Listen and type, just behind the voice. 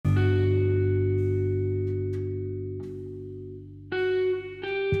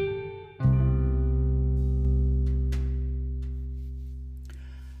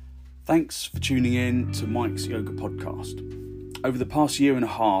Thanks for tuning in to Mike's Yoga Podcast. Over the past year and a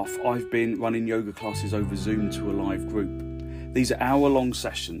half, I've been running yoga classes over Zoom to a live group. These are hour-long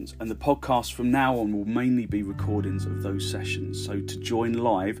sessions, and the podcast from now on will mainly be recordings of those sessions. So to join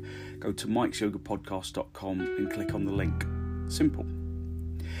live, go to mikesyogapodcast.com and click on the link. Simple.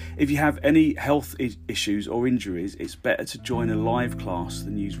 If you have any health issues or injuries, it's better to join a live class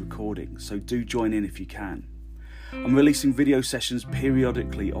than use recordings, so do join in if you can. I'm releasing video sessions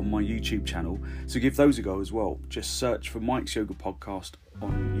periodically on my YouTube channel, so give those a go as well. Just search for Mike's Yoga Podcast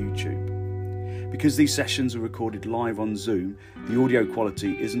on YouTube. Because these sessions are recorded live on Zoom, the audio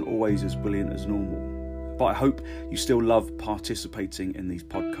quality isn't always as brilliant as normal. But I hope you still love participating in these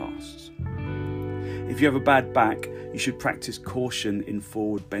podcasts. If you have a bad back, you should practice caution in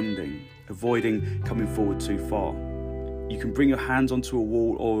forward bending, avoiding coming forward too far. You can bring your hands onto a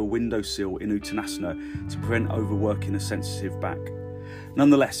wall or a windowsill in Uttanasana to prevent overworking a sensitive back.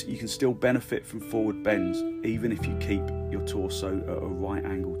 Nonetheless, you can still benefit from forward bends, even if you keep your torso at a right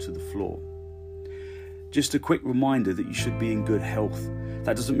angle to the floor. Just a quick reminder that you should be in good health.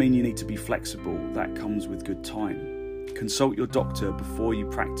 That doesn't mean you need to be flexible, that comes with good time. Consult your doctor before you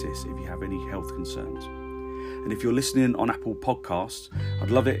practice if you have any health concerns. And if you're listening on Apple Podcasts,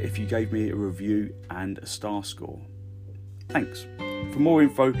 I'd love it if you gave me a review and a star score. Thanks. For more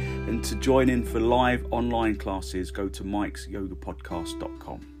info and to join in for live online classes, go to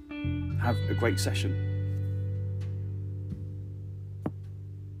mikesyogapodcast.com. Have a great session.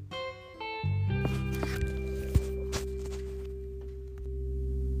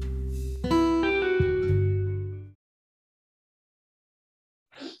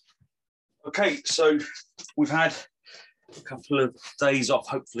 Okay, so we've had a couple of days off.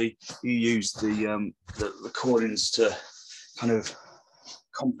 Hopefully you used the recordings to kind of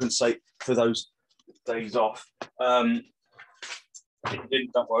compensate for those days off. If you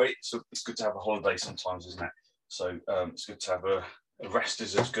didn't, don't worry. It's good to have a holiday sometimes, isn't it? So it's good to have a rest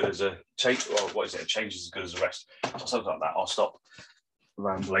is as good as a change, or what is it? A change is as good as a rest. Or something like that. I'll stop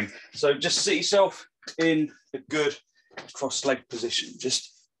rambling. So just sit yourself in a good cross-legged position.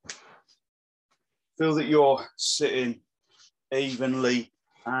 Just feel that you're sitting evenly,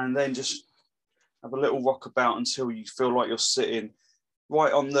 and then just have a little rock about until you feel like you're sitting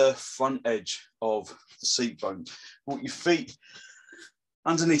right on the front edge of the seat bone. Walk your feet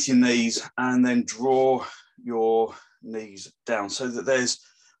underneath your knees and then draw your knees down so that there's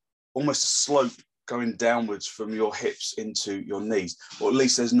almost a slope going downwards from your hips into your knees, or at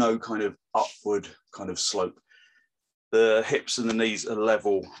least there's no kind of upward kind of slope. The hips and the knees are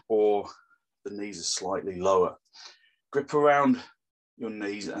level, or the knees are slightly lower. Grip around your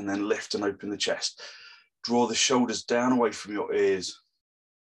knees and then lift and open the chest. Draw the shoulders down away from your ears.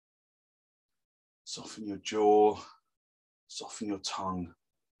 Soften your jaw, soften your tongue.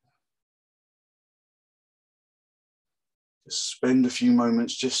 Just spend a few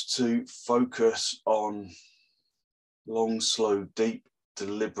moments just to focus on long, slow, deep,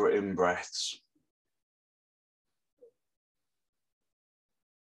 deliberate in-breaths.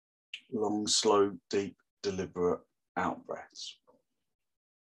 Long, slow, deep, deliberate out-breaths.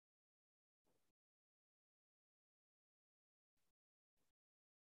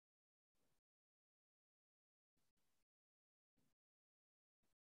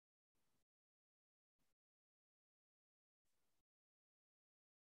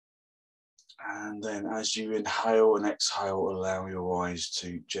 And then as you inhale and exhale, allow your eyes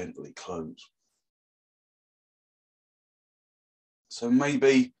to gently close. So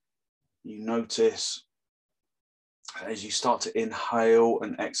maybe you notice as you start to inhale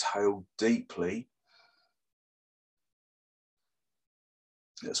and exhale deeply,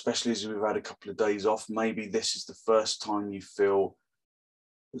 especially as we've had a couple of days off, maybe this is the first time you feel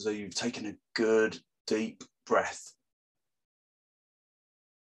as though you've taken a good deep breath.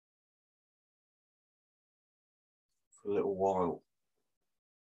 For a little while.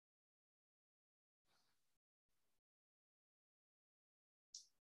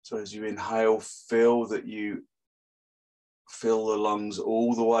 So as you inhale, feel that you fill the lungs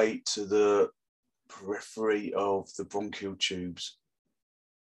all the way to the periphery of the bronchial tubes.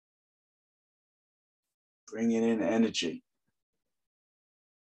 Bringing in energy.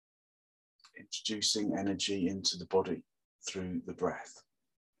 Introducing energy into the body through the breath.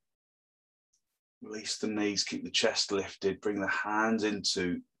 Release the knees, keep the chest lifted, bring the hands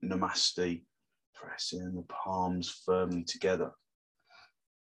into Namaste, pressing the palms firmly together.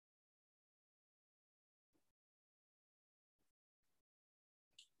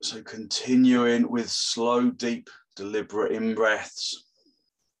 So continuing with slow, deep, deliberate in-breaths,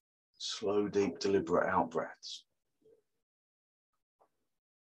 slow, deep, deliberate out-breaths.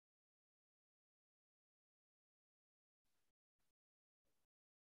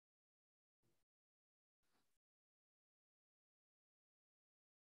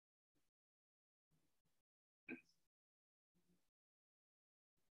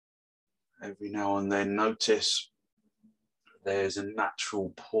 Every now and then notice there's a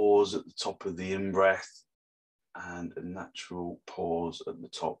natural pause at the top of the in-breath and a natural pause at the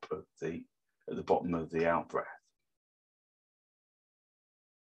top of at the bottom of the out-breath.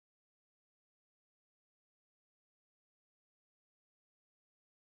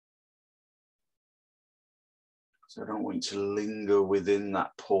 So I don't want you to linger within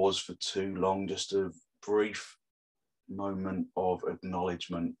that pause for too long, just a brief moment of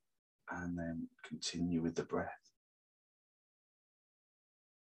acknowledgement and then continue with the breath.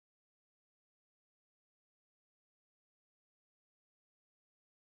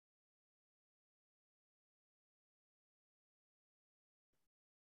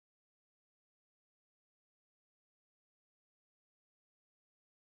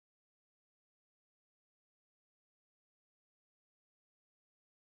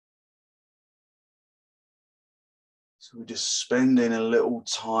 So we're just spending a little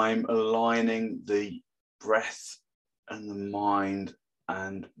time aligning the breath and the mind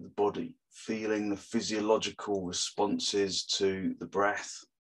and the body, feeling the physiological responses to the breath,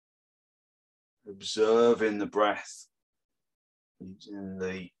 observing the breath, using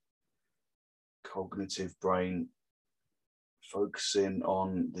the cognitive brain, focusing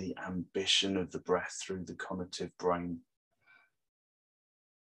on the ambition of the breath through the cognitive brain.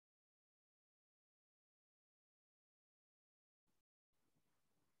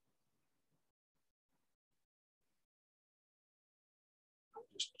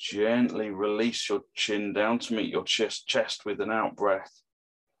 Just gently release your chin down to meet your chest with an out breath.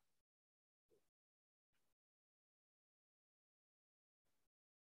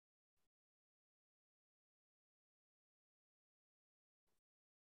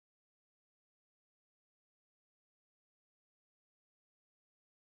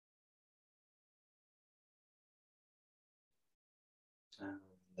 And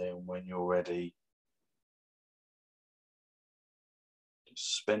then when you're ready,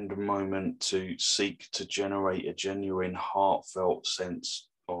 just spend a moment to seek to generate a genuine, heartfelt sense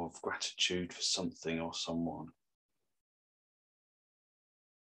of gratitude for something or someone.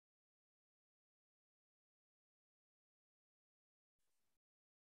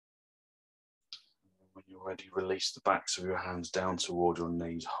 When you're ready, release the backs of your hands down toward your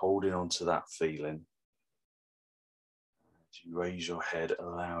knees, holding on to that feeling. As you raise your head,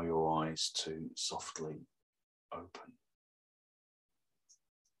 allow your eyes to softly open.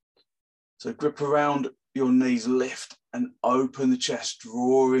 So grip around your knees, lift and open the chest,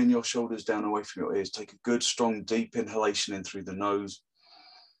 drawing your shoulders down away from your ears. Take a good, strong, deep inhalation in through the nose.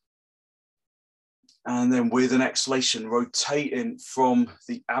 And then with an exhalation, rotating from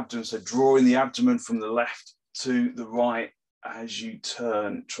the abdomen, so drawing the abdomen from the left to the right as you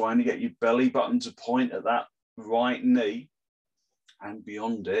turn, trying to get your belly button to point at that right knee and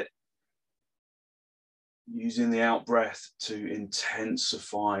beyond it, using the out breath to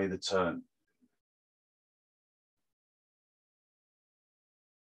intensify the turn.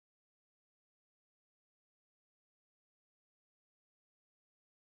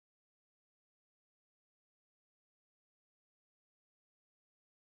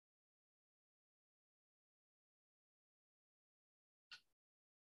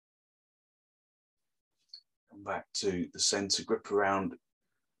 Come back to the center, grip around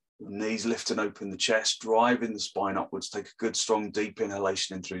the knees, lift and open the chest, driving the spine upwards. Take a good, strong, deep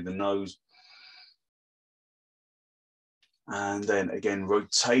inhalation in through the nose. And then again,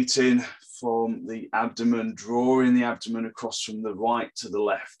 rotating from the abdomen, drawing the abdomen across from the right to the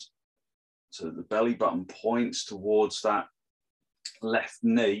left. So that the belly button points towards that left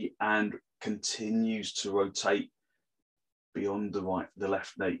knee and continues to rotate beyond the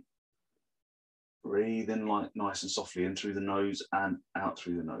left knee. Breathe in nice and softly in through the nose and out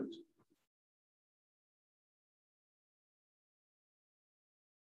through the nose.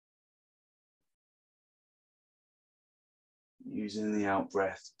 Using the out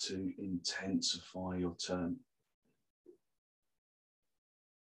breath to intensify your turn.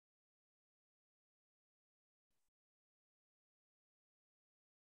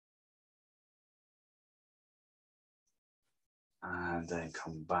 And then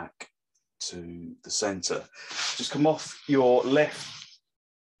come back to the center. Just come off your left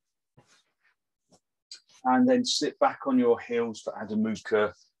and then sit back on your heels for Adho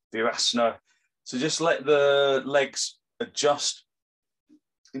Mukha Virasana. So just let the legs adjust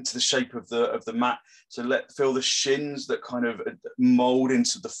into the shape of the mat. So feel the shins that kind of mold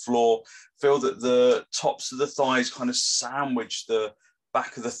into the floor. Feel that the tops of the thighs kind of sandwich the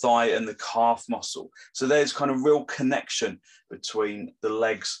back of the thigh and the calf muscle. So there's kind of real connection between the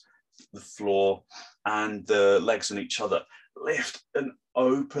legs, the floor, and the legs and each other. lift and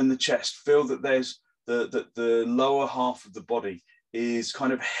open the chest. Feel that there's the lower half of the body is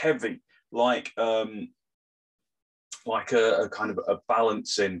kind of heavy, like a kind of a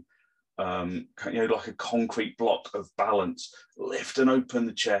balancing, like a concrete block of balance. Lift and open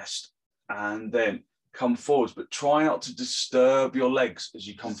the chest, and then come forwards, but try not to disturb your legs as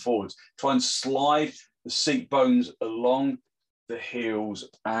you come forwards. Try and slide the seat bones along the heels,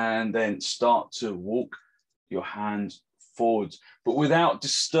 and then start to walk your hands forwards, but without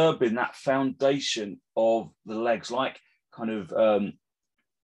disturbing that foundation of the legs, like kind of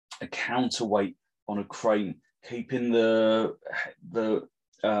a counterweight on a crane, keeping the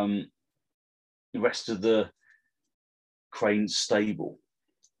rest of the crane stable,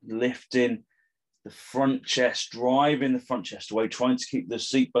 lifting the front chest, driving the front chest away, trying to keep the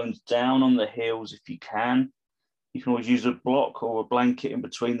seat bones down on the heels if you can. You can always use a block or a blanket in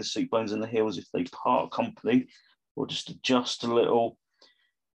between the seat bones and the heels if they part company, or just adjust a little.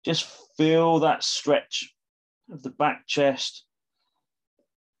 Just feel that stretch of the back chest.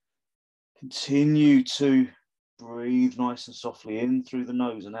 Continue to breathe nice and softly in through the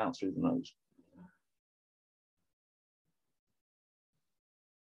nose and out through the nose.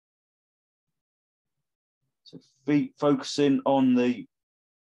 So feet focusing on the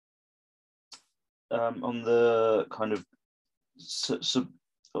kind of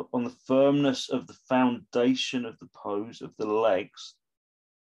on the firmness of the foundation of the pose of the legs,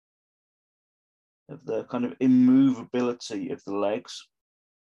 of the kind of immovability of the legs,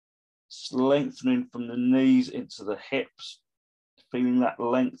 lengthening from the knees into the hips, feeling that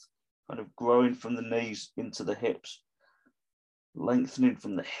length kind of growing from the knees into the hips, lengthening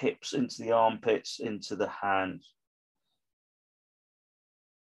from the hips into the armpits, into the hands.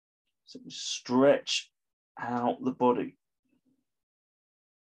 So we stretch out the body.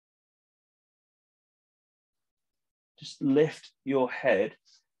 Just lift your head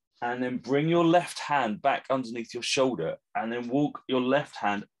and then bring your left hand back underneath your shoulder, and then walk your left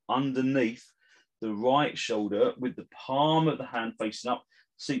hand underneath the right shoulder with the palm of the hand facing up.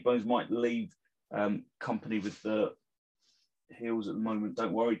 Seat bones might leave company with the heels at the moment.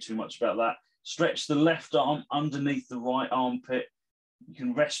 Don't worry too much about that. Stretch the left arm underneath the right armpit. You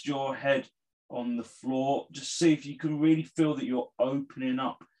can rest your head on the floor. Just see if you can really feel that you're opening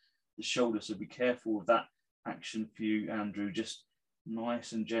up the shoulder. So be careful with that action for you, Andrew. Just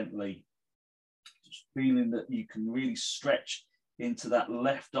nice and gently. Just feeling that you can really stretch into that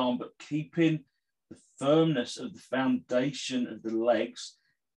left arm, but keeping the firmness of the foundation of the legs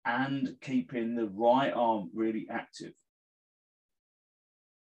and keeping the right arm really active.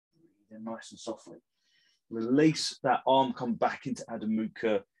 Breathe in nice and softly. Release that arm, come back into Adho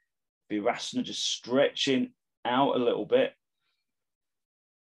Mukha Virasana, just stretching out a little bit.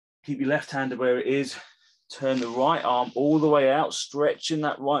 Keep your left hand where it is. Turn the right arm all the way out, stretching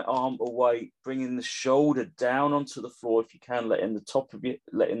that right arm away, bringing the shoulder down onto the floor. If you can, letting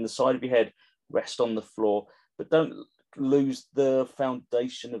the side of your head rest on the floor, but don't lose the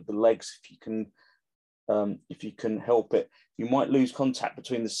foundation of the legs if you can help it. You might lose contact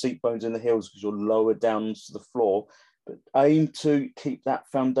between the seat bones and the heels because you're lower down onto the floor, but aim to keep that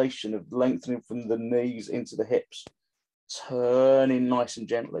foundation of lengthening from the knees into the hips, turning nice and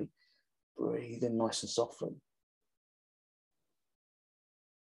gently. Breathe in nice and softly.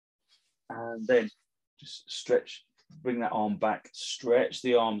 And then just stretch, bring that arm back, stretch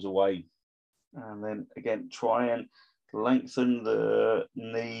the arms away. And then again, try and lengthen the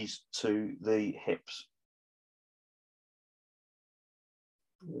knees to the hips.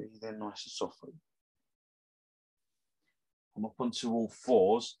 Breathe in nice and softly. Come up onto all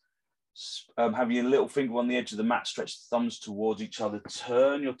fours. Having your little finger on the edge of the mat, stretch the thumbs towards each other,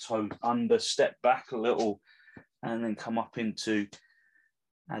 turn your toes under, step back a little, and then come up into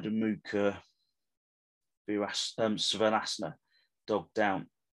Adho Mukha Svanasana, dog down.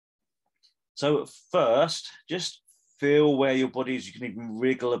 So at first, just feel where your body is. You can even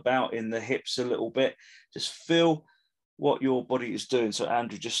wriggle about in the hips a little bit. Just feel what your body is doing. So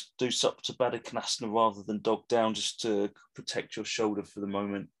Andrew, just do Supta Baddha Konasana rather than dog down, just to protect your shoulder for the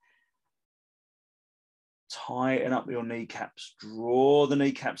moment. Tighten up your kneecaps, draw the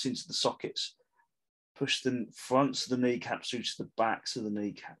kneecaps into the sockets, push the fronts of the kneecaps through to the backs of the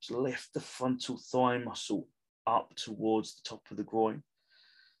kneecaps, lift the frontal thigh muscle up towards the top of the groin,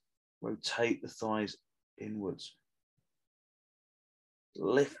 rotate the thighs inwards,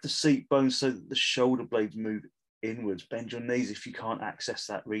 lift the seat bones so that the shoulder blades move inwards, bend your knees if you can't access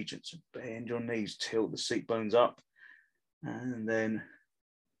that region, so bend your knees, tilt the seat bones up, and then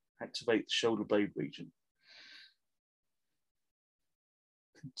activate the shoulder blade region.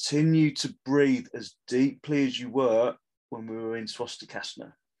 Continue to breathe as deeply as you were when we were in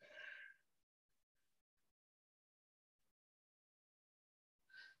Swastikasana.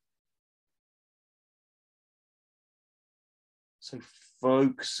 So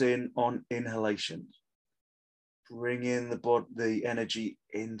focusing on inhalation, bringing the energy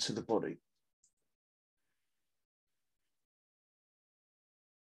into the body.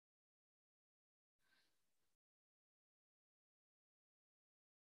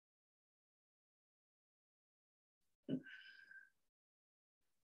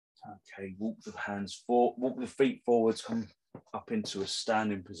 Okay, walk the feet forwards, come up into a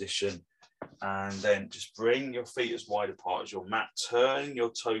standing position, and then just bring your feet as wide apart as your mat. Turn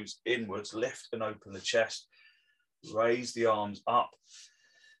your toes inwards, lift and open the chest, raise the arms up,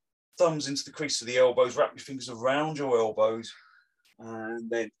 thumbs into the crease of the elbows, wrap your fingers around your elbows, and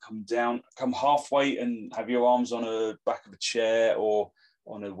then come down, come halfway and have your arms on the back of a chair or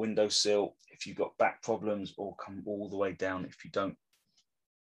on a windowsill if you've got back problems, or come all the way down if you don't.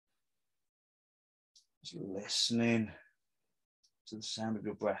 Just listening to the sound of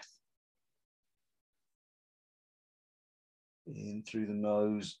your breath. In through the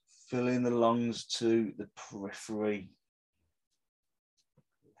nose, filling the lungs to the periphery.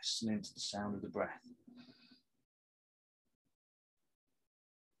 Listening to the sound of the breath.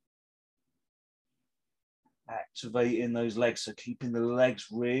 Activating those legs, so keeping the legs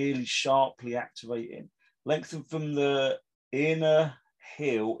really sharply activating. Lengthen from the inner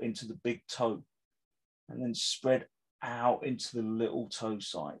heel into the big toe, and then spread out into the little toe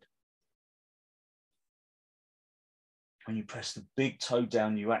side. When you press the big toe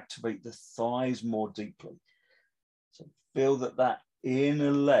down, you activate the thighs more deeply. So feel that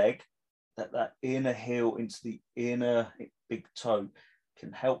inner leg, that inner heel into the inner big toe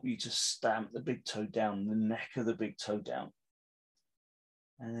can help you to stamp the big toe down, the neck of the big toe down.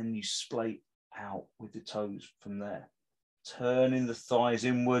 And then you splay out with the toes from there. Turning the thighs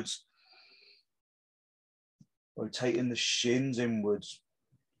inwards, rotating the shins inwards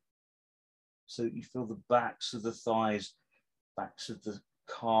so that you feel the backs of the thighs, backs of the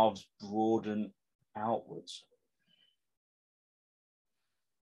calves broaden outwards.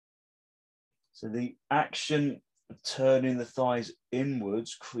 So the action of turning the thighs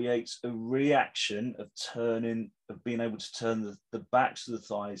inwards creates a reaction of being able to turn the backs of the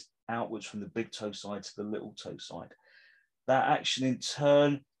thighs outwards from the big toe side to the little toe side. That action in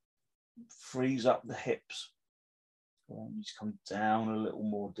turn frees up the hips. And you just come down a little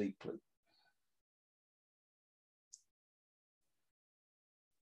more deeply.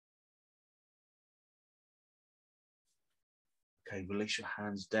 Okay, release your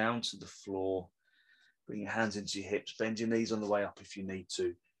hands down to the floor. Bring your hands into your hips. Bend your knees on the way up if you need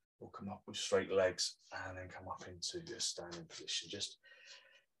to, or come up with straight legs and then come up into your standing position. Just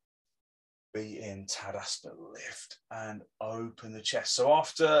be in Tadasana, lift and open the chest. So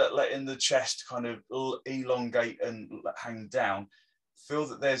after letting the chest kind of elongate and hang down, feel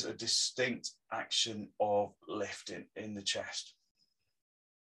that there's a distinct action of lifting in the chest.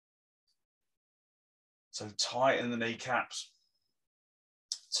 So tighten the kneecaps,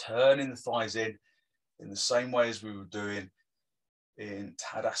 turning the thighs in the same way as we were doing in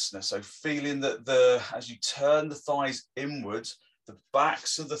Tadasana. So feeling that as you turn the thighs inwards, the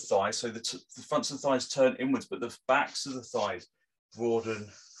backs of the thighs, so the fronts of the thighs turn inwards, but the backs of the thighs broaden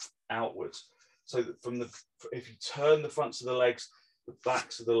outwards. So that if you turn the fronts of the legs, the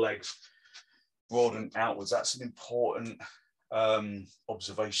backs of the legs broaden outwards. That's an important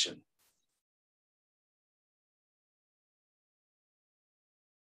observation.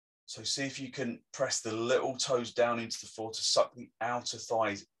 So see if you can press the little toes down into the floor to suck the outer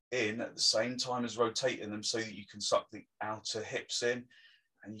thighs in at the same time as rotating them, so that you can suck the outer hips in,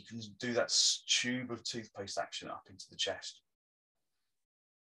 and you can do that tube of toothpaste action up into the chest.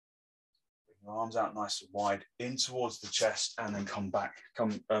 Bring your arms out nice and wide in towards the chest, and then come back,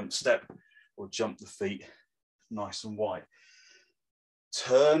 step or jump the feet nice and wide.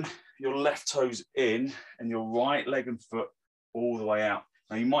 Turn your left toes in and your right leg and foot all the way out.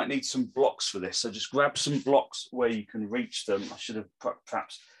 Now you might need some blocks for this, so just grab some blocks where you can reach them. I should have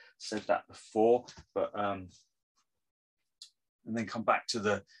perhaps said that before, but and then come back to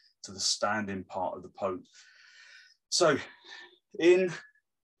the standing part of the pose. So in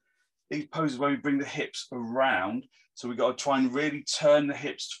these poses where we bring the hips around, so we've got to try and really turn the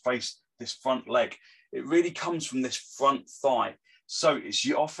hips to face this front leg. It really comes from this front thigh. So it's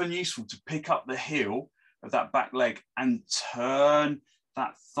often useful to pick up the heel of that back leg and turn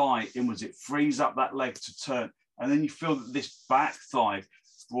that thigh inwards. It frees up that leg to turn, and then you feel that this back thigh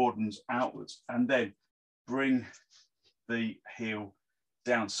broadens outwards, and then bring the heel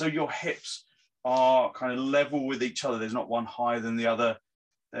down. So your hips are kind of level with each other. There's not one higher than the other.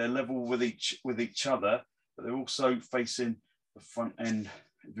 They're level with each other, but they're also facing the front end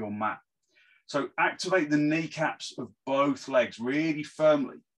of your mat. So activate the kneecaps of both legs really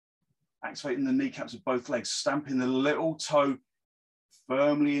firmly. Activating the kneecaps of both legs, stamping the little toe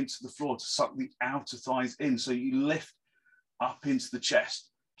firmly into the floor to suck the outer thighs in. So you lift up into the chest.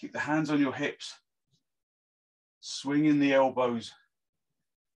 Keep the hands on your hips. Swinging the elbows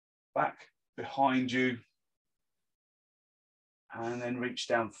back behind you. And then reach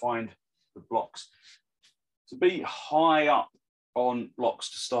down, find the blocks. To be high up on blocks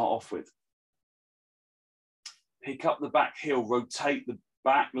to start off with. Pick up the back heel, rotate the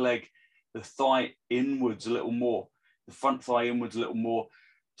back leg, the thigh inwards a little more, the front thigh inwards a little more,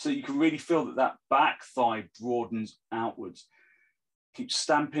 so you can really feel that that back thigh broadens outwards. Keep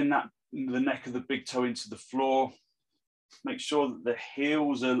stamping the neck of the big toe into the floor. Make sure that the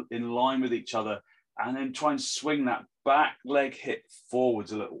heels are in line with each other, and then try and swing that back leg hip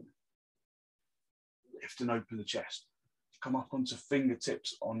forwards a little. Lift and open the chest. Come up onto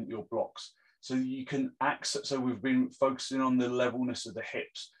fingertips on your blocks. So you can access, so we've been focusing on the levelness of the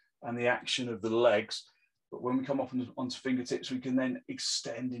hips and the action of the legs, but when we come up onto fingertips, we can then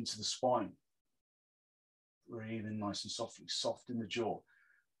extend into the spine. Breathing nice and softly, soft in the jaw,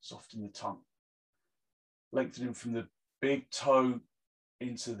 soft in the tongue. Lengthening from the big toe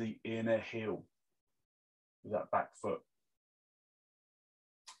into the inner heel with that back foot.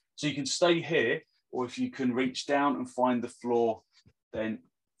 So you can stay here, or if you can reach down and find the floor, then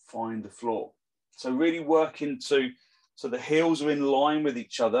find the floor. So really working so the heels are in line with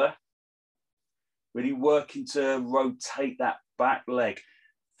each other, really working to rotate that back leg,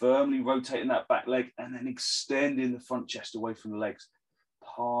 firmly rotating that back leg, and then extending the front chest away from the legs.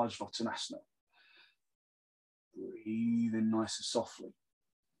 Parsvottanasana. Breathing nice and softly.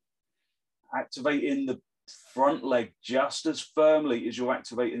 Activating the front leg just as firmly as you're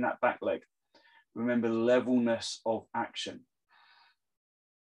activating that back leg. Remember levelness of action.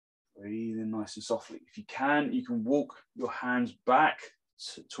 Breathing nice and softly. If you can walk your hands back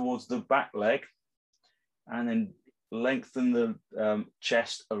towards the back leg and then lengthen the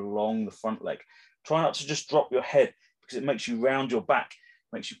chest along the front leg. Try not to just drop your head because it makes you round your back,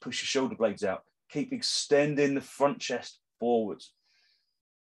 makes you push your shoulder blades out. Keep extending the front chest forwards.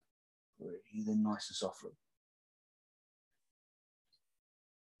 Breathing nice and softly.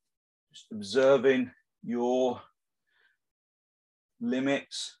 Just observing your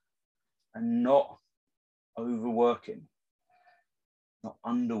limits and not overworking, not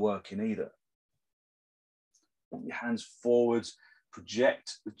underworking either. Put your hands forwards,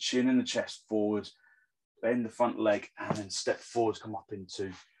 project the chin and the chest forwards, bend the front leg, and then step forwards, come up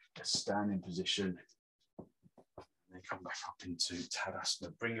into a standing position. And then come back up into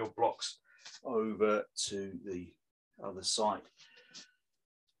Tadasana. Bring your blocks over to the other side.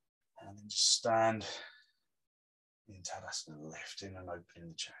 And then just stand in Tadasana, lifting and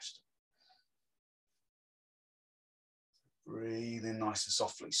opening the chest. Breathing nice and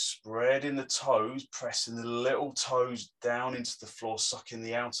softly, spreading the toes, pressing the little toes down into the floor, sucking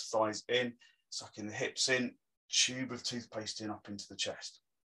the outer thighs in, sucking the hips in, tube of toothpaste in up into the chest.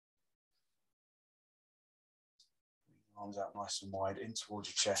 Arms out nice and wide in towards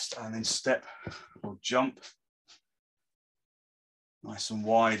your chest, and then step or jump nice and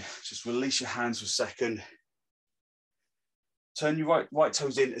wide. Just release your hands for a second. Turn your right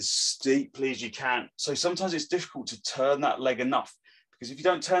toes in as steeply as you can. So sometimes it's difficult to turn that leg enough, because if you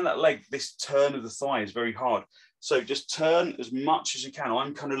don't turn that leg, this turn of the thigh is very hard. So just turn as much as you can.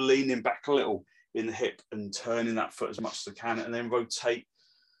 I'm kind of leaning back a little in the hip and turning that foot as much as I can, and then rotate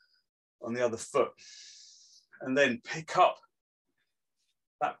on the other foot. And then pick up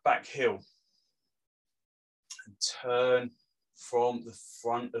that back heel and turn from the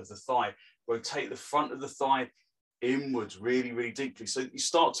front of the thigh. Rotate the front of the thigh inwards really, really deeply. So you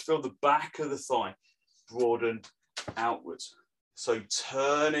start to feel the back of the thigh broaden outwards. So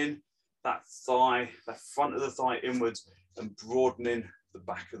turning that thigh, that front of the thigh inwards and broadening the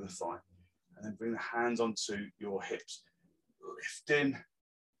back of the thigh. And then bring the hands onto your hips. Lifting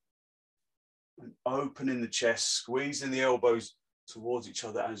and opening the chest, squeezing the elbows towards each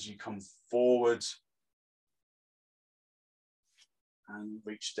other as you come forward. And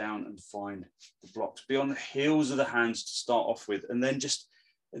reach down and find the blocks. Be on the heels of the hands to start off with, and then just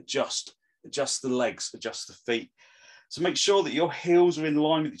adjust the legs, adjust the feet. So make sure that your heels are in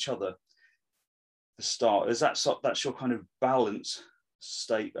line with each other to start, as that's your kind of balance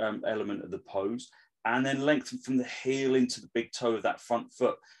state element of the pose. And then lengthen from the heel into the big toe of that front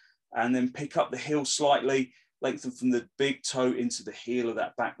foot, and then pick up the heel slightly, lengthen from the big toe into the heel of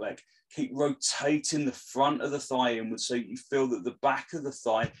that back leg. Keep rotating the front of the thigh inwards so you feel that the back of the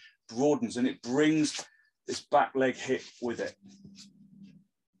thigh broadens and it brings this back leg hip with it.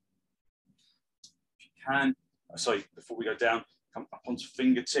 If you can, sorry, before we go down, come up onto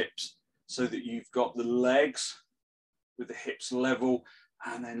fingertips so that you've got the legs with the hips level,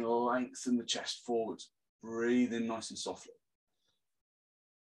 and then lengthen the chest forwards. Breathe in nice and softly.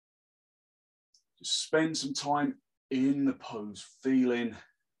 Just spend some time in the pose, feeling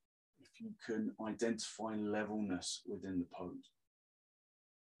if you can identify levelness within the pose.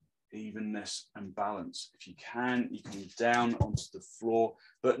 Evenness and balance. If you can down onto the floor,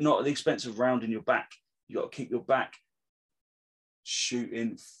 but not at the expense of rounding your back. You've got to keep your back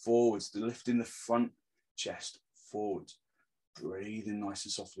shooting forwards, lifting the front chest forwards. Breathe in nice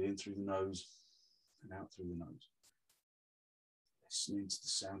and softly in through the nose and out through the nose. Listening to the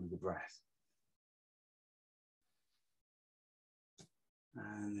sound of the breath.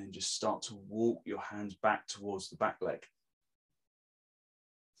 And then just start to walk your hands back towards the back leg.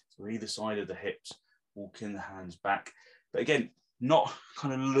 So either side of the hips, walking the hands back. But again, not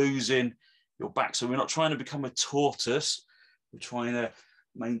kind of losing your back. So we're not trying to become a tortoise. We're trying to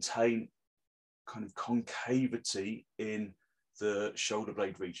maintain kind of concavity in the shoulder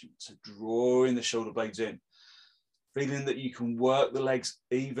blade region. So drawing the shoulder blades in, feeling that you can work the legs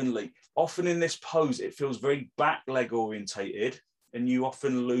evenly. Often in this pose, it feels very back leg orientated and you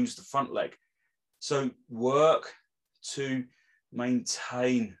often lose the front leg. So work to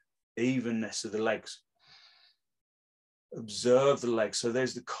maintain evenness of the legs. Observe the legs. So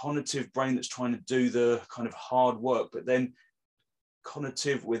there's the conative brain that's trying to do the kind of hard work, but then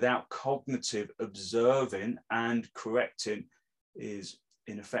conative without cognitive, observing and correcting is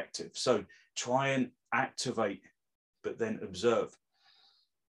ineffective. So try and activate, but then observe.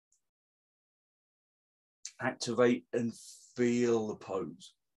 Activate and feel the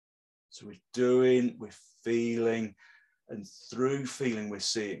pose. So we're feeling, and through feeling, we're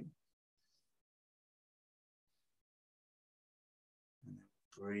seeing. And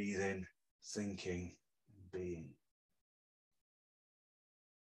breathing, thinking, and being.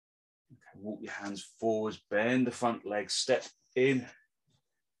 Okay, walk your hands forwards, bend the front leg, step in,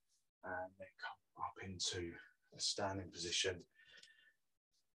 and then come up into a standing position.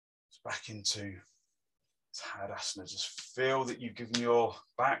 Back into Tadasana. Just feel that you've given your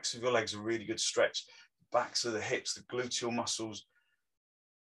backs of your legs a really good stretch. Backs of the hips, the gluteal muscles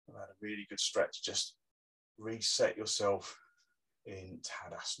have had a really good stretch. Just reset yourself in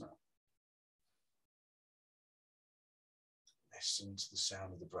Tadasana. Listen to the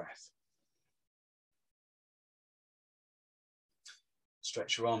sound of the breath.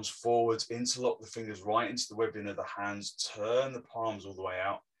 Stretch your arms forwards, interlock the fingers right into the webbing of the hands, turn the palms all the way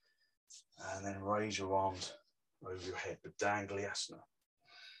out, and then raise your arms over your head, Badangalyasana.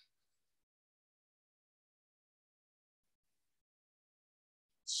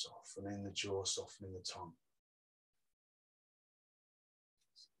 Softening the jaw, softening the tongue.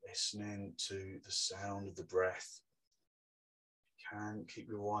 Listening to the sound of the breath. You can keep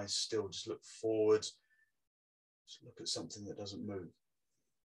your eyes still, just look forward, just look at something that doesn't move.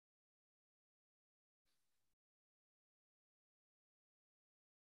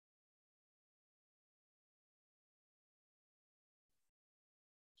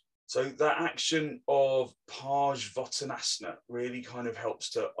 So that action of Parsvottanasana really kind of helps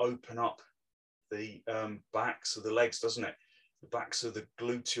to open up the backs of the legs, doesn't it? The backs of the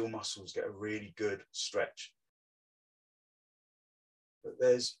gluteal muscles get a really good stretch. But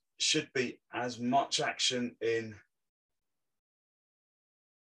should be as much action in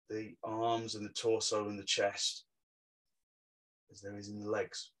the arms and the torso and the chest as there is in the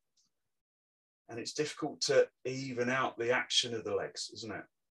legs. And it's difficult to even out the action of the legs, isn't it?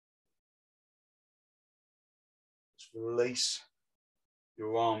 Release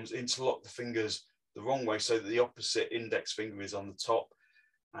your arms, interlock the fingers the wrong way so that the opposite index finger is on the top,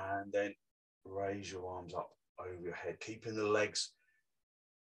 and then raise your arms up over your head, keeping the legs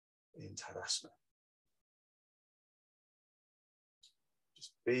in Tadasana.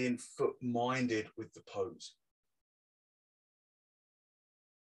 Just being foot-minded with the pose.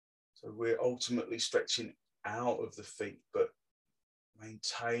 So we're ultimately stretching out of the feet, but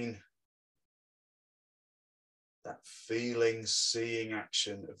maintain that feeling, seeing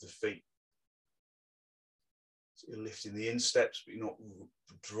action of the feet. So you're lifting the insteps, but you're not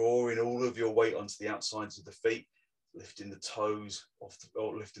drawing all of your weight onto the outsides of the feet, lifting the toes off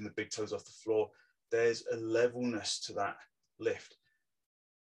or lifting the big toes off the floor. There's a levelness to that lift.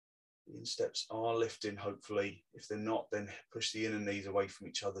 The insteps are lifting, hopefully. If they're not, then push the inner knees away from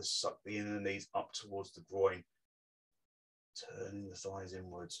each other, suck the inner knees up towards the groin, turning the thighs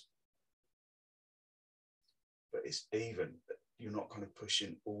inwards. but it's even. You're not kind of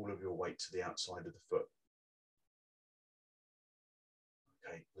pushing all of your weight to the outside of the foot.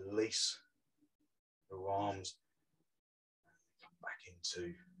 Okay, release your arms and come back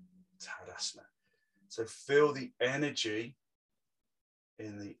into Tadasana. So feel the energy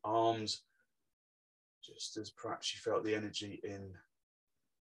in the arms, just as perhaps you felt the energy in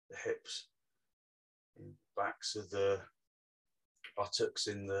the hips, in the backs of the buttocks,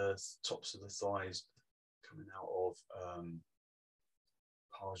 in the tops of the thighs, coming out of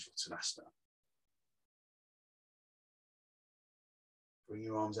Parsvottanasana. Bring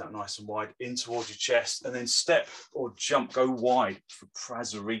your arms out nice and wide in towards your chest, and then step or jump, go wide for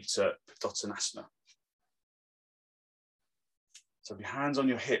Prasarita Padottanasana. So have your hands on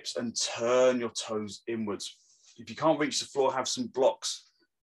your hips and turn your toes inwards. If you can't reach the floor, have some blocks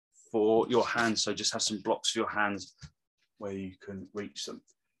for your hands. So just have some blocks for your hands where you can reach them.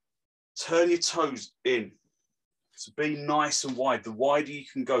 Turn your toes in. So be nice and wide. The wider you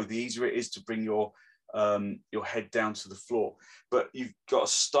can go, the easier it is to bring your head down to the floor. But you've got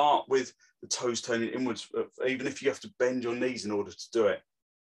to start with the toes turning inwards, even if you have to bend your knees in order to do it.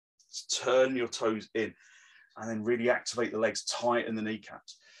 Just turn your toes in and then really activate the legs, tighten the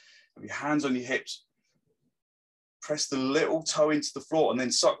kneecaps. Have your hands on your hips. Press the little toe into the floor and then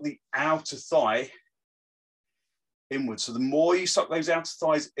suck the outer thigh inwards. So the more you suck those outer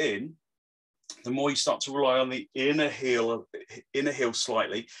thighs in, the more you start to rely on the inner heel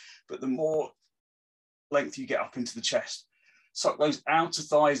slightly, but the more length you get up into the chest. Suck those outer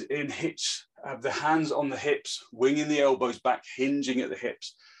thighs in, have the hands on the hips, winging the elbows back, hinging at the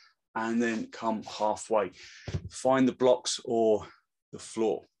hips, and then come halfway. Find the blocks or the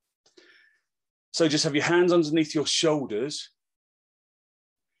floor. So just have your hands underneath your shoulders,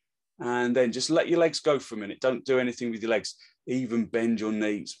 and then just let your legs go for a minute. Don't do anything with your legs. Even bend your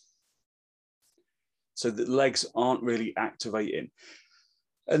knees so that the legs aren't really activating.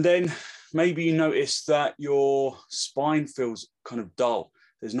 And then maybe you notice that your spine feels kind of dull.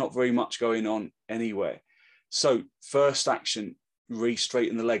 There's not very much going on anywhere. So first action,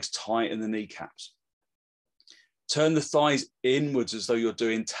 re-straighten the legs, tighten the kneecaps. Turn the thighs inwards as though you're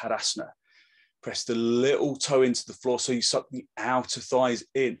doing Tadasana. Press the little toe into the floor so you suck the outer thighs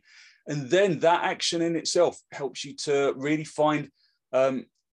in. And then that action in itself helps you to really find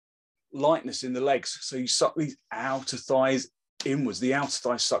lightness in the legs. So you suck these outer thighs inwards, the outer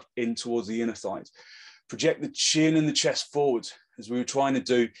thighs suck in towards the inner thighs. Project the chin and the chest forwards as we were trying to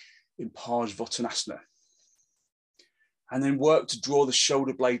do in Parsvottanasana. And then work to draw the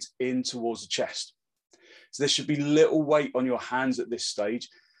shoulder blades in towards the chest. So there should be little weight on your hands at this stage.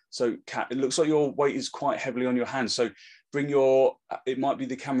 So it looks like your weight is quite heavily on your hands. So bring it might be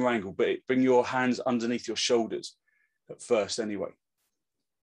the camera angle, but bring your hands underneath your shoulders at first anyway.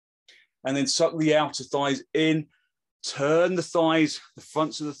 And then suck the outer thighs in, turn the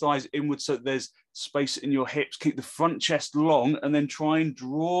fronts of the thighs inwards so that there's space in your hips. Keep the front chest long and then try and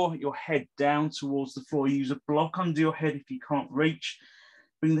draw your head down towards the floor. Use a block under your head if you can't reach.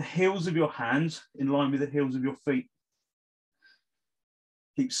 Bring the heels of your hands in line with the heels of your feet.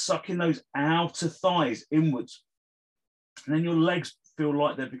 Keep sucking those outer thighs inwards. And then your legs feel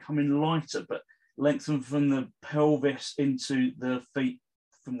like they're becoming lighter, but lengthen from the pelvis into the feet,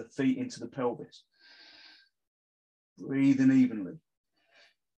 from the feet into the pelvis. Breathing evenly.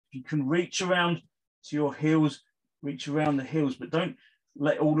 You can reach around to your heels, reach around the heels, but don't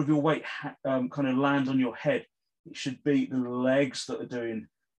let all of your weight kind of land on your head. It should be the legs that are doing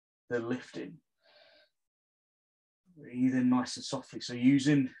the lifting. Breathe in nice and softly. So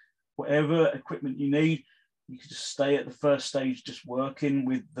using whatever equipment you need, you can just stay at the first stage, just working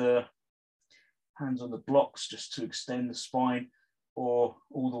with the hands on the blocks just to extend the spine, or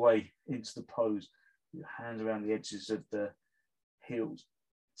all the way into the pose. Your hands around the edges of the heels.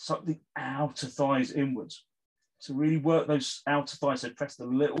 Suck the outer thighs inwards. So really work those outer thighs. So press the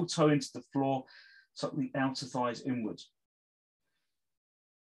little toe into the floor, suck the outer thighs inwards.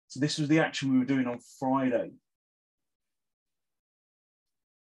 So this was the action we were doing on Friday.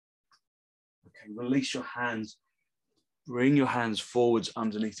 Okay, release your hands. Bring your hands forwards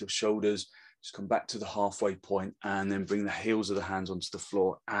underneath your shoulders. Just come back to the halfway point and then bring the heels of the hands onto the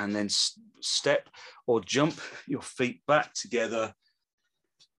floor and then step or jump your feet back together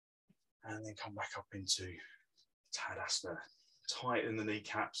and then come back up into Tadasana. Tighten the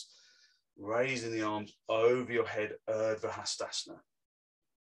kneecaps, raising the arms over your head, Urdhva Hastasana.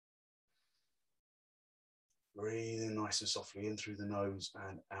 Breathing nice and softly in through the nose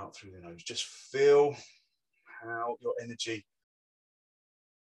and out through the nose. Just feel how your energy,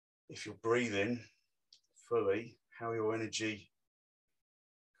 if you're breathing fully, how your energy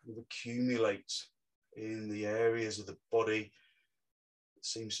kind of accumulates in the areas of the body that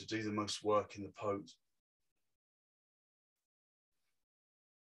seems to do the most work in the pose.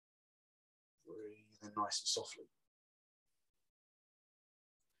 Breathe in nice and softly.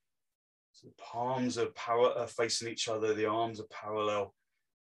 So the palms are facing each other, the arms are parallel.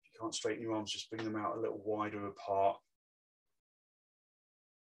 If you can't straighten your arms, just bring them out a little wider apart.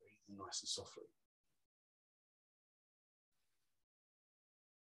 Breathe in nice and softly.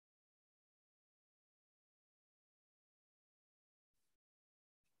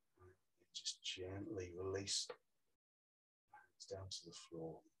 Just gently release hands down to the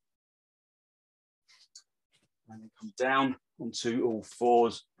floor. And then come down onto all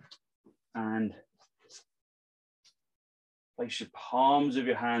fours and place your palms of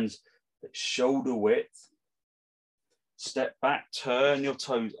your hands at shoulder width. Step back, turn your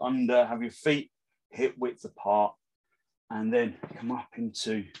toes under, have your feet hip width apart, and then come up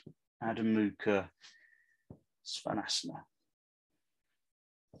into Adho Mukha Svanasana.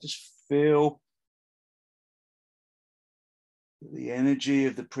 Just feel the energy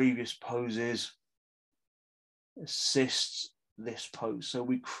of the previous poses assists this pose. So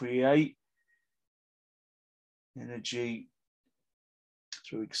we create energy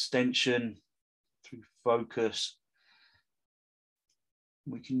through extension, through focus.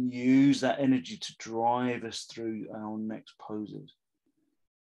 We can use that energy to drive us through our next poses.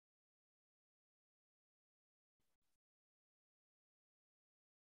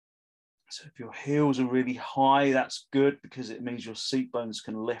 So if your heels are really high, that's good because it means your seat bones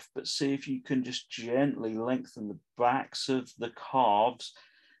can lift. But see if you can just gently lengthen the backs of the calves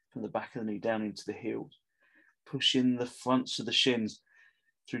from the back of the knee down into the heels. Push in the fronts of the shins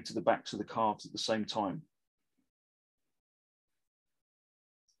through to the backs of the calves at the same time.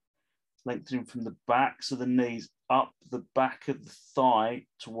 Lengthening from the backs of the knees up the back of the thigh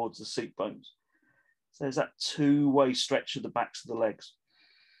towards the seat bones. So there's that two-way stretch of the backs of the legs.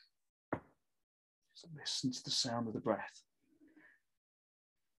 So listen to the sound of the breath.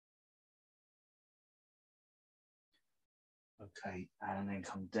 Okay, and then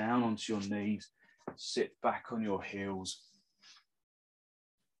come down onto your knees, sit back on your heels,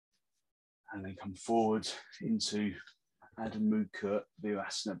 and then come forward into Adho Mukha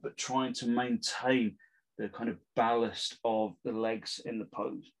Virasana, but trying to maintain the kind of ballast of the legs in the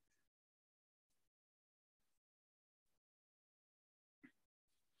pose.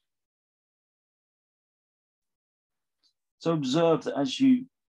 So observe that as you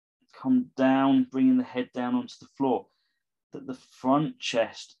come down, bringing the head down onto the floor, that the front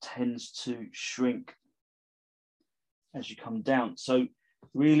chest tends to shrink as you come down. So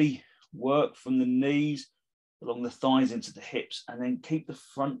really work from the knees along the thighs into the hips, and then keep the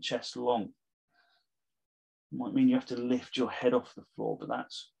front chest long. It might mean you have to lift your head off the floor, but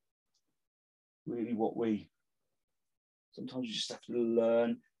that's really what sometimes you just have to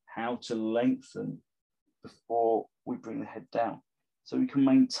learn how to lengthen before we bring the head down, so we can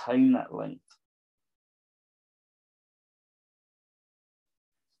maintain that length.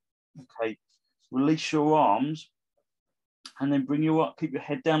 Okay, release your arms and then bring you up, keep your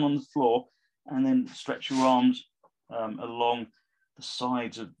head down on the floor, and then stretch your arms along the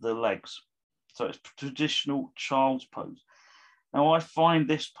sides of the legs. So it's traditional child's pose. Now I find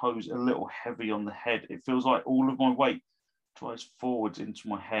this pose a little heavy on the head. It feels like all of my weight drives forwards into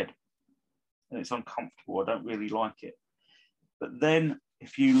my head, and it's uncomfortable. I don't really like it. But then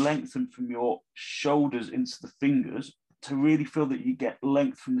if you lengthen from your shoulders into the fingers, to really feel that you get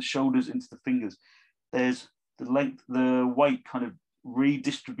length from the shoulders into the fingers, there's the weight kind of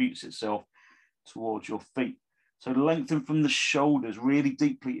redistributes itself towards your feet. So lengthen from the shoulders really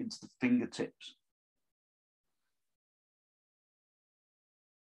deeply into the fingertips.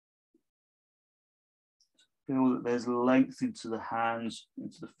 Feel that there's length into the hands,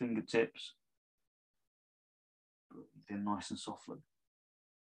 into the fingertips. Breathe in nice and softly.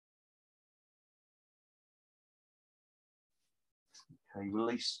 Okay,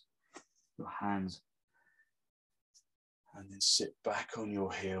 release your hands and then sit back on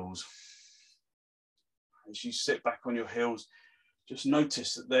your heels. As you sit back on your heels, just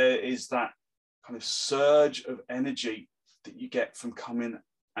notice that there is that kind of surge of energy that you get from coming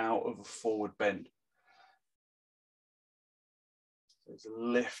out of a forward bend. There's a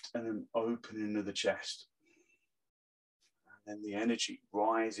lift and an opening of the chest. And then the energy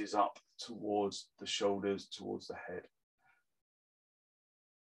rises up towards the shoulders, towards the head.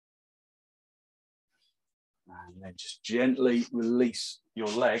 And then just gently release your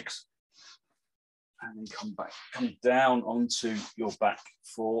legs and then come down onto your back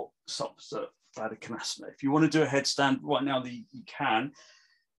for Supta Baddha Konasana. If you want to do a headstand right now, you can,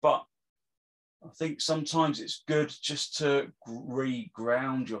 but I think sometimes it's good just to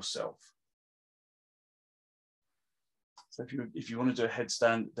re-ground yourself. So if you want to do a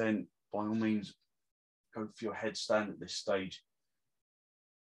headstand, then by all means go for your headstand at this stage.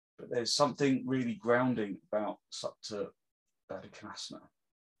 But there's something really grounding about Supta Baddha Konasana.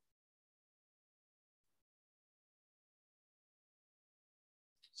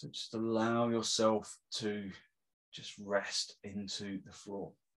 So just allow yourself to just rest into the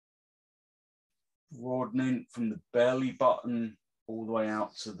floor. Broadening from the belly button all the way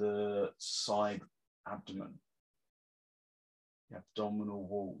out to the side abdomen, the abdominal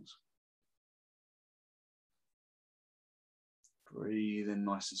walls. Breathe in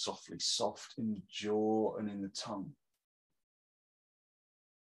nice and softly, soft in the jaw and in the tongue.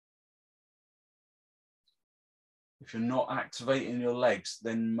 If you're not activating your legs,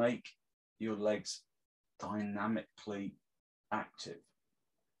 then make your legs dynamically active.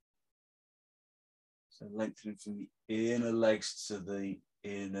 So lengthening from the inner legs to the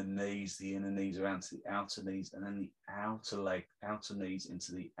inner knees around to the outer knees, and then the outer knees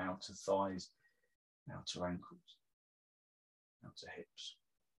into the outer thighs, outer ankles, outer hips.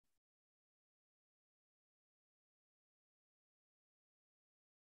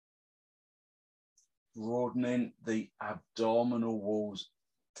 Broadening the abdominal walls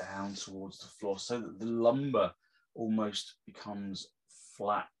down towards the floor so that the lumbar almost becomes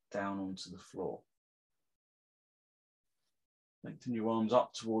flat down onto the floor. Lengthen your arms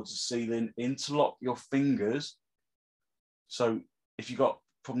up towards the ceiling, interlock your fingers. So if you've got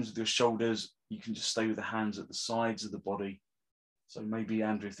problems with your shoulders, you can just stay with the hands at the sides of the body. So maybe,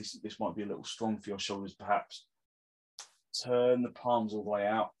 Andrew, if this might be a little strong for your shoulders, perhaps turn the palms all the way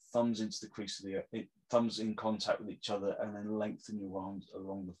out, thumbs into the crease of the thumbs in contact with each other, and then lengthen your arms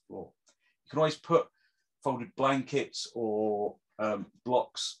along the floor. You can always put folded blankets or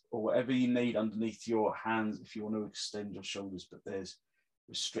blocks or whatever you need underneath your hands if you want to extend your shoulders, but there's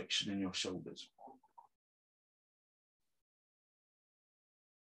restriction in your shoulders.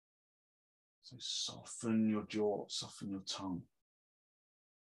 So soften your jaw, soften your tongue.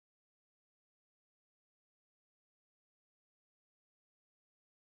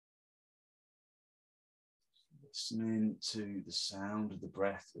 Listening to the sound of the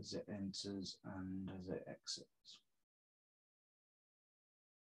breath as it enters and as it exits.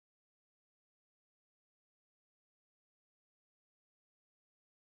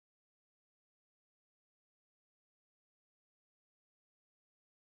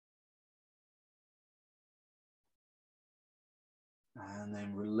 And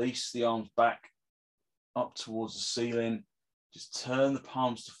then release the arms back up towards the ceiling. Just turn the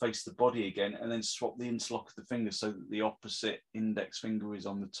palms to face the body again, and then swap the interlock of the fingers so that the opposite index finger is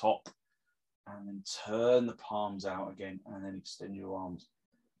on the top. And then turn the palms out again, and then extend your arms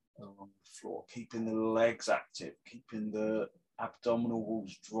along the floor, keeping the legs active, keeping the abdominal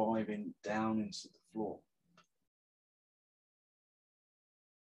walls driving down into the floor.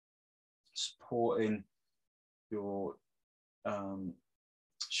 Supporting your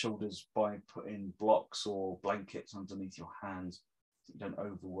shoulders by putting blocks or blankets underneath your hands so you don't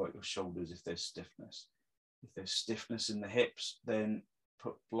overwork your shoulders if there's stiffness. If there's stiffness in the hips, then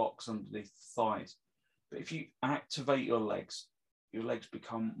put blocks underneath the thighs. But if you activate your legs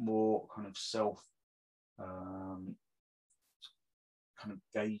become more kind of self kind of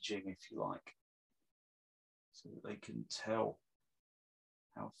gauging, if you like, so that they can tell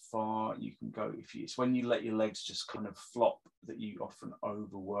how far you can go. It's when you let your legs just kind of flop that you often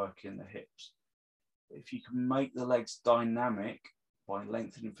overwork in the hips. If you can make the legs dynamic by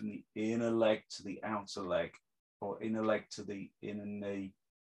lengthening from the inner leg to the outer leg, or inner leg to the inner knee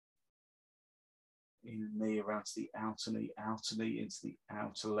around to the outer knee into the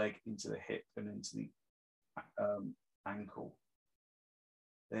outer leg, into the hip and into the ankle,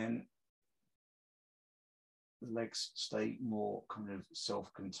 then the legs stay more kind of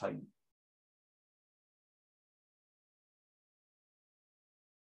self-contained.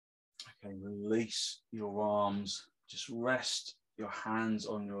 Okay, release your arms. Just rest your hands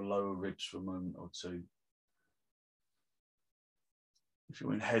on your lower ribs for a moment or two. If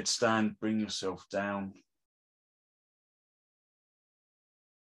you're in headstand, bring yourself down.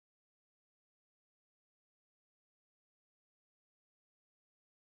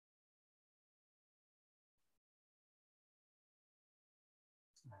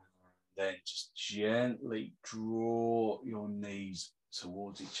 Then just gently draw your knees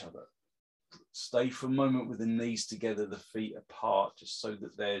towards each other. Stay for a moment with the knees together, the feet apart, just so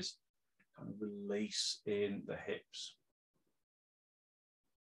that there's kind of release in the hips.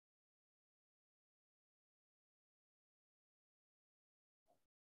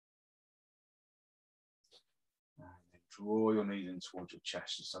 draw your knees in towards your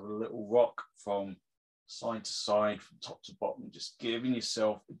chest. Just have a little rock from side to side, from top to bottom, just giving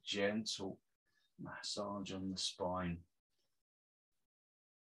yourself a gentle massage on the spine.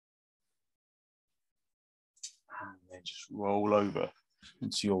 And then just roll over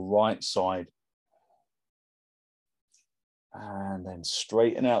into your right side. And then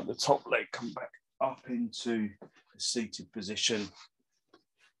straighten out the top leg, come back up into a seated position.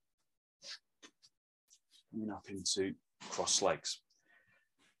 And up into cross legs.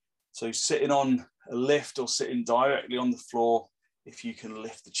 So sitting on a lift or sitting directly on the floor, if you can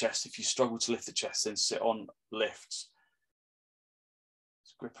lift the chest. If you struggle to lift the chest, then sit on lifts.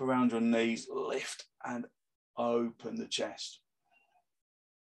 So grip around your knees, lift and open the chest.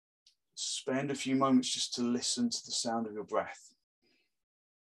 Spend a few moments just to listen to the sound of your breath.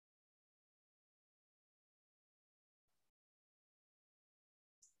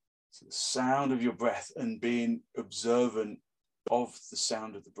 So the sound of your breath and being observant of the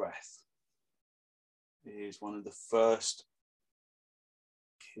sound of the breath is one of the first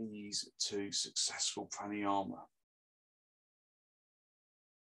keys to successful pranayama.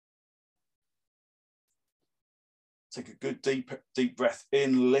 Take a good deep breath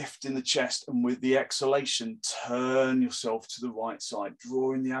in, lifting the chest, and with the exhalation, turn yourself to the right side,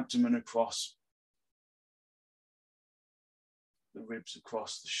 drawing the abdomen across, the ribs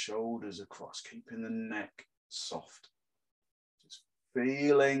across, the shoulders across, keeping the neck soft. Just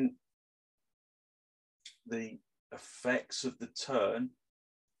feeling the effects of the turn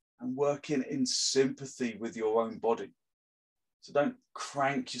and working in sympathy with your own body. So don't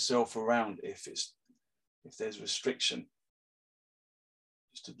crank yourself around if there's restriction.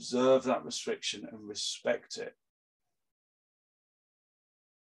 Just observe that restriction and respect it.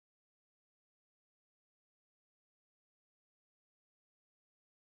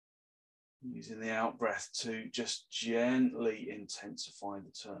 Using the out breath to just gently intensify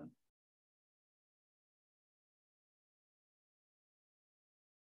the turn.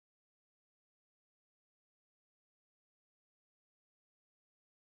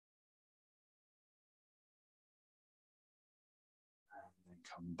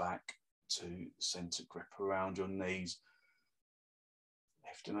 Come back to center, grip around your knees,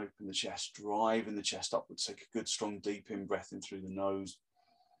 lift and open the chest, driving the chest upwards. Take a good strong deep in breath in through the nose,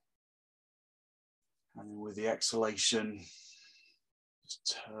 and then with the exhalation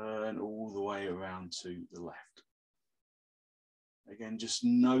just turn all the way around to the left. Again, just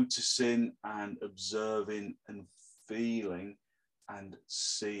noticing and observing and feeling and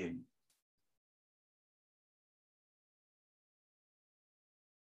seeing.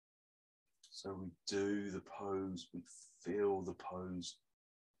 So we do the pose, we feel the pose.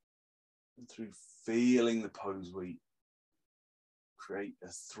 And through feeling the pose, we create a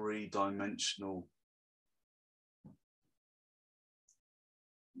three-dimensional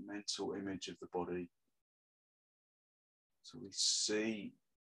mental image of the body. So we see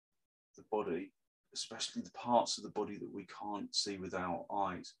the body, especially the parts of the body that we can't see with our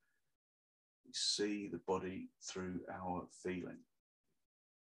eyes. We see the body through our feeling.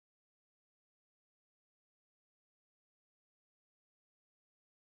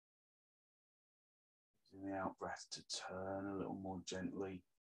 In the out breath to turn a little more gently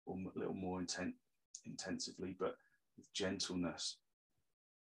or a little more intensively, but with gentleness.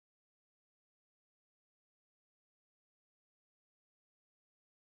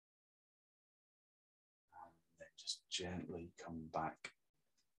 And then just gently come back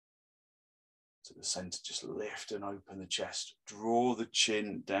to the center. Just lift and open the chest. Draw the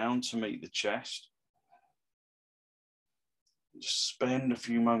chin down to meet the chest. Just spend a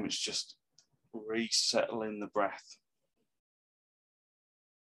few moments just resettling the breath.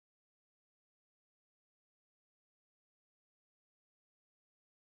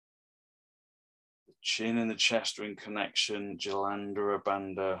 The chin and the chest are in connection. Jalandhara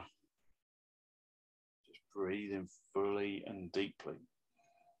Bandha. Just breathing fully and deeply.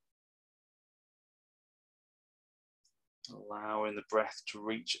 Allowing the breath to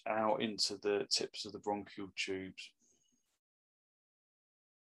reach out into the tips of the bronchial tubes.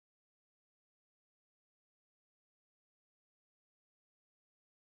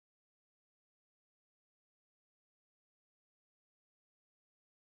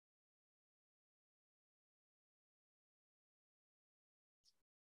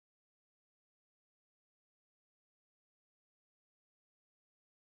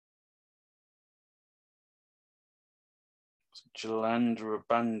 Jalandhara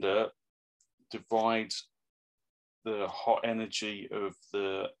Bandha divides the hot energy of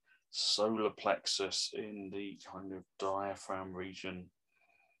the solar plexus in the kind of diaphragm region,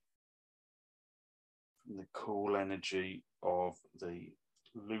 the cool energy of the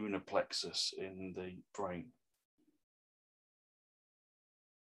lunar plexus in the brain.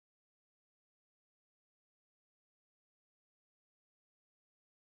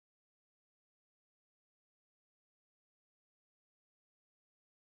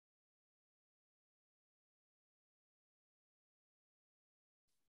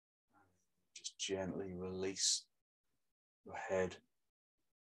 Just gently release your head,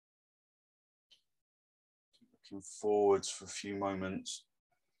 looking forwards for a few moments,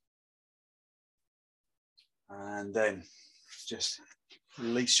 and then just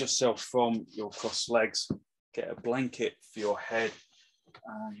release yourself from your crossed legs, get a blanket for your head,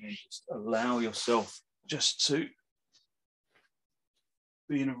 and then just allow yourself just to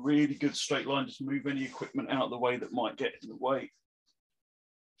be in a really good straight line. Just move any equipment out of the way that might get in the way,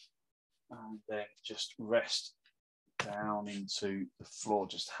 and then just rest down into the floor.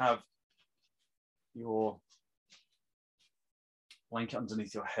 Just have your blanket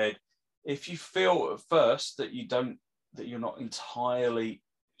underneath your head. If you feel at first that you're not entirely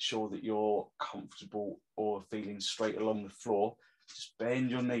sure that you're comfortable or feeling straight along the floor, just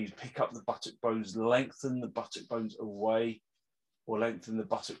bend your knees, pick up the buttock bones, lengthen the buttock bones away, or lengthen the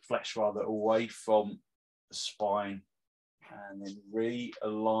buttock flesh rather away from the spine, and then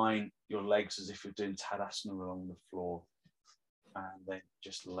realign your legs as if you're doing Tadasana along the floor, and then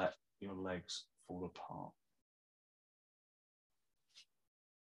just let your legs fall apart.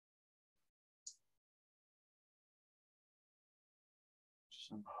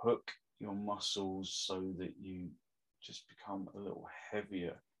 Just unhook your muscles so that you just become a little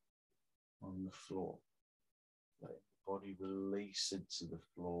heavier on the floor. Let your body release into the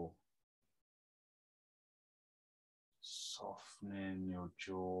floor. Softening your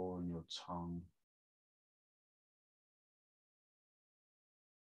jaw and your tongue.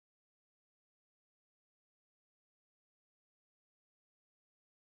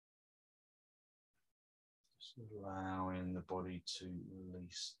 Just allowing the body to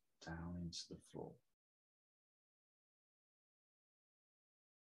release down into the floor.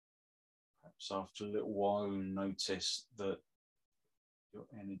 Perhaps after a little while, you'll notice that your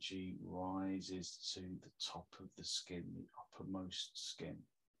energy rises to the top of the skin, the uppermost skin.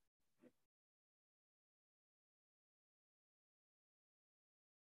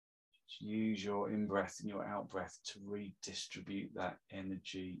 Just use your in-breath and your out-breath to redistribute that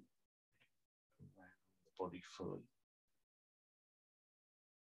energy around the body fully.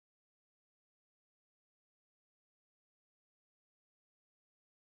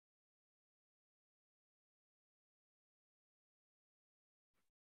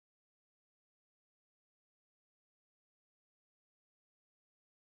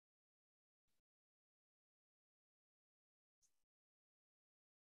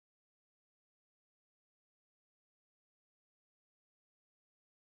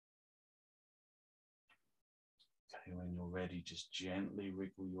 Okay, when you're ready, just gently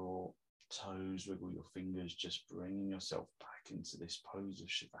wiggle your toes, wiggle your fingers, just bringing yourself back into this pose of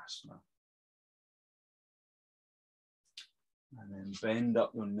Shavasana. And then bend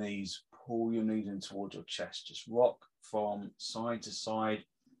up your knees, pull your knees in towards your chest, just rock from side to side,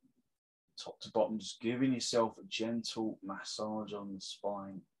 top to bottom, just giving yourself a gentle massage on the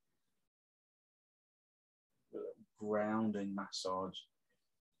spine, a little grounding massage,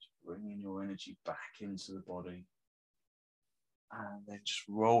 just bringing your energy back into the body. And then just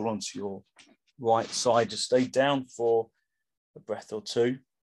roll onto your right side, just stay down for a breath or two.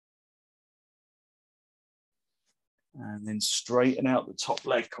 And then straighten out the top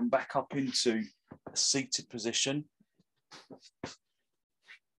leg, come back up into a seated position.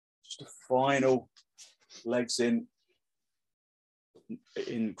 Just a final legs in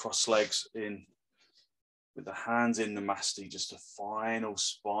cross legs in, with the hands in the masti, just a final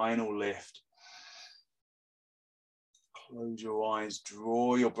spinal lift. Close your eyes,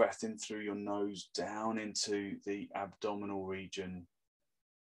 draw your breath in through your nose, down into the abdominal region.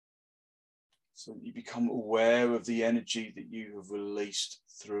 So that you become aware of the energy that you have released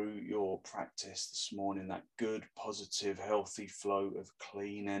through your practice this morning, that good, positive, healthy flow of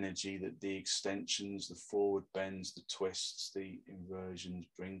clean energy that the extensions, the forward bends, the twists, the inversions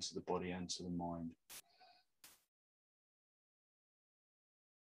bring to the body and to the mind.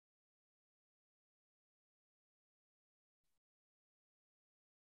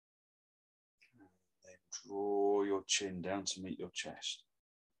 And then draw your chin down to meet your chest.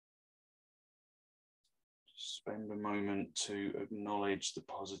 Spend a moment to acknowledge the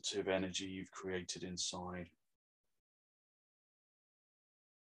positive energy you've created inside.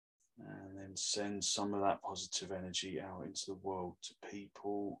 And then send some of that positive energy out into the world, to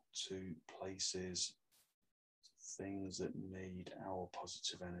people, to places, things that need our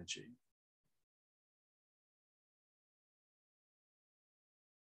positive energy.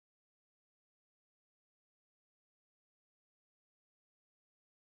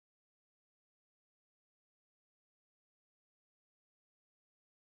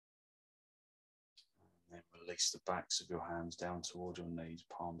 And then release the backs of your hands down toward your knees,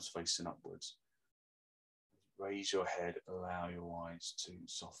 palms facing upwards. Raise your head, allow your eyes to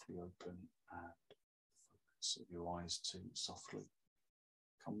softly open, and focus of your eyes to softly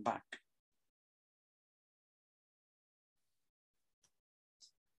come back.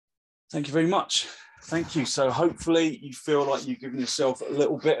 Thank you very much. Thank you. So hopefully you feel like you've given yourself a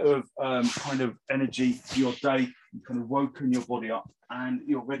little bit of kind of energy for your day. You've kind of woken your body up and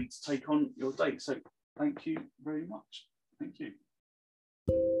you're ready to take on your day. So thank you very much. Thank you.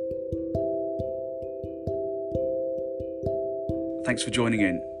 Thanks for joining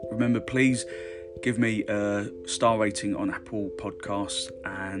in. Remember, please give me a star rating on Apple Podcasts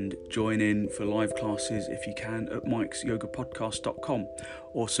and join in for live classes if you can at mikesyogapodcast.com,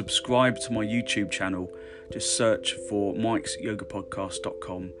 or subscribe to my YouTube channel. Just search for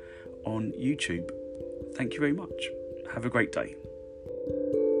mikesyogapodcast.com on YouTube. Thank you very much. Have a great day.